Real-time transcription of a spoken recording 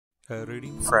A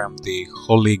reading from the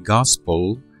Holy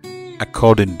Gospel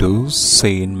according to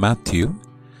Saint Matthew,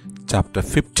 chapter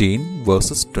 15,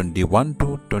 verses 21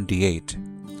 to 28.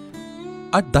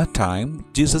 At that time,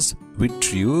 Jesus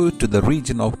withdrew to the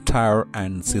region of Tyre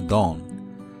and Sidon.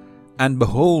 And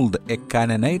behold, a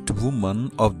Canaanite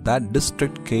woman of that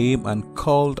district came and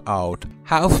called out,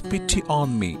 "Have pity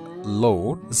on me,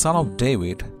 Lord, Son of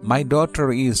David. My daughter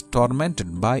is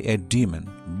tormented by a demon."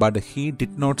 But he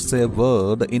did not say a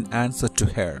word in answer to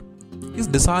her. His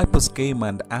disciples came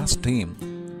and asked him,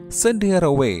 "Send her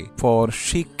away, for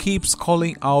she keeps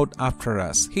calling out after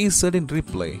us." He said in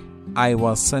reply, "I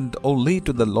was sent only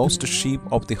to the lost sheep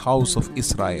of the house of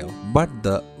Israel." But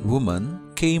the woman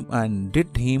came and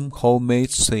did him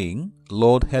homage, saying,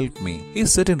 "Lord, help me." He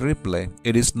said in reply,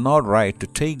 "It is not right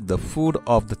to take the food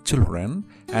of the children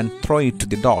and throw it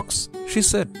to the dogs." She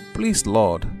said, "Please,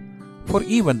 Lord, for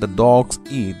even the dogs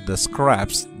eat the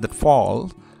scraps that fall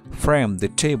from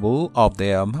the table of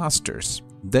their masters."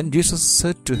 Then Jesus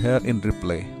said to her in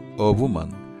reply, "O woman,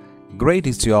 great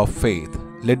is your faith.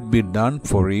 Let it be done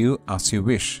for you as you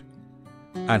wish."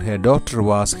 And her daughter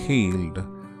was healed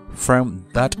from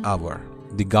that hour.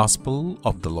 The Gospel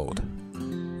of the Lord.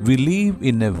 We live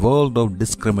in a world of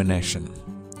discrimination.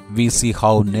 We see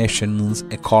how nations,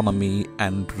 economy,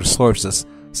 and resources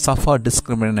suffer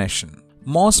discrimination.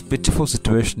 Most pitiful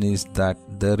situation is that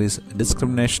there is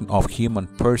discrimination of human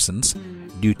persons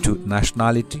due to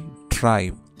nationality,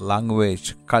 tribe,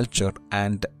 language, culture,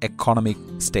 and economic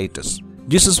status.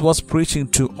 Jesus was preaching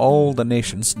to all the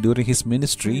nations during his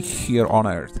ministry here on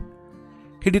earth.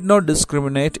 He did not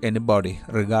discriminate anybody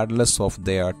regardless of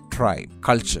their tribe,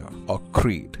 culture, or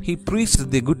creed. He preached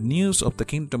the good news of the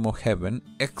kingdom of heaven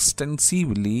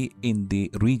extensively in the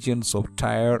regions of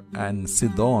Tyre and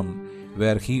Sidon,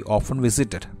 where he often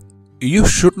visited. You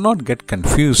should not get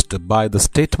confused by the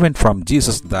statement from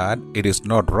Jesus that it is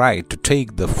not right to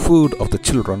take the food of the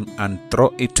children and throw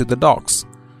it to the dogs.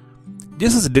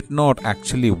 Jesus did not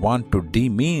actually want to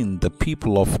demean the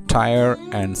people of Tyre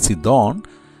and Sidon,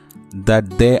 that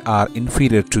they are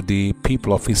inferior to the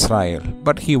people of Israel,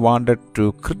 but he wanted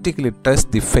to critically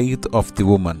test the faith of the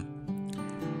woman.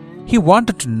 He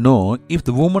wanted to know if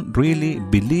the woman really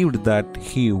believed that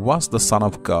he was the Son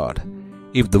of God.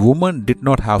 If the woman did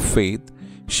not have faith,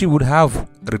 she would have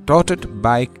retorted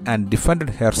back and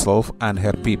defended herself and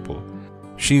her people.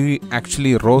 She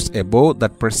actually rose above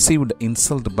that perceived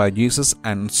insult by Jesus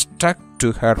and stuck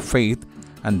to her faith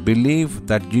and believed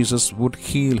that Jesus would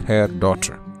heal her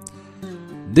daughter.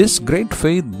 This great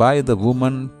faith by the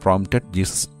woman prompted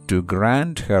Jesus to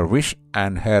grant her wish,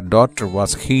 and her daughter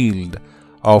was healed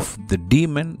of the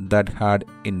demon that had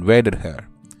invaded her.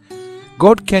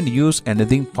 God can use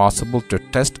anything possible to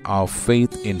test our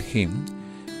faith in Him.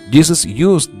 Jesus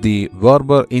used the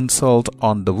verbal insult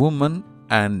on the woman,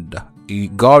 and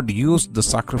God used the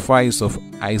sacrifice of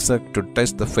Isaac to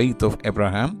test the faith of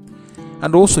Abraham,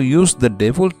 and also used the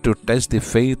devil to test the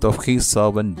faith of his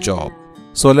servant Job.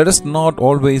 So let us not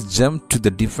always jump to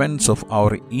the defense of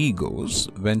our egos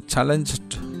when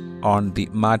challenged on the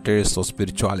matters of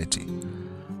spirituality.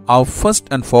 Our first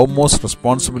and foremost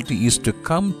responsibility is to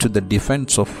come to the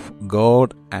defense of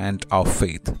God and our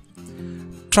faith.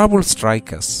 Troubles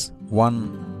strike us one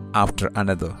after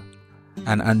another,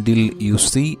 and until you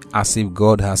see as if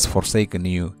God has forsaken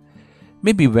you.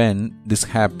 Maybe when this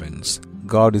happens,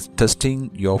 God is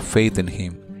testing your faith in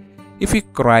Him. If you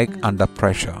cry under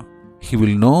pressure, He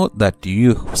will know that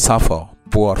you suffer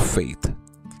poor faith.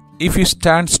 If you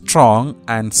stand strong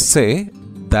and say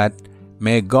that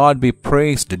may God be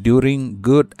praised during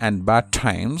good and bad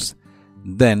times,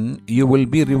 then you will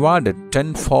be rewarded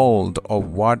tenfold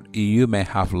of what you may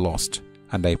have lost.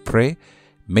 And I pray,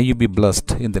 may you be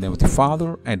blessed in the name of the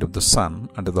Father, and of the Son,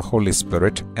 and of the Holy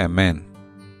Spirit. Amen.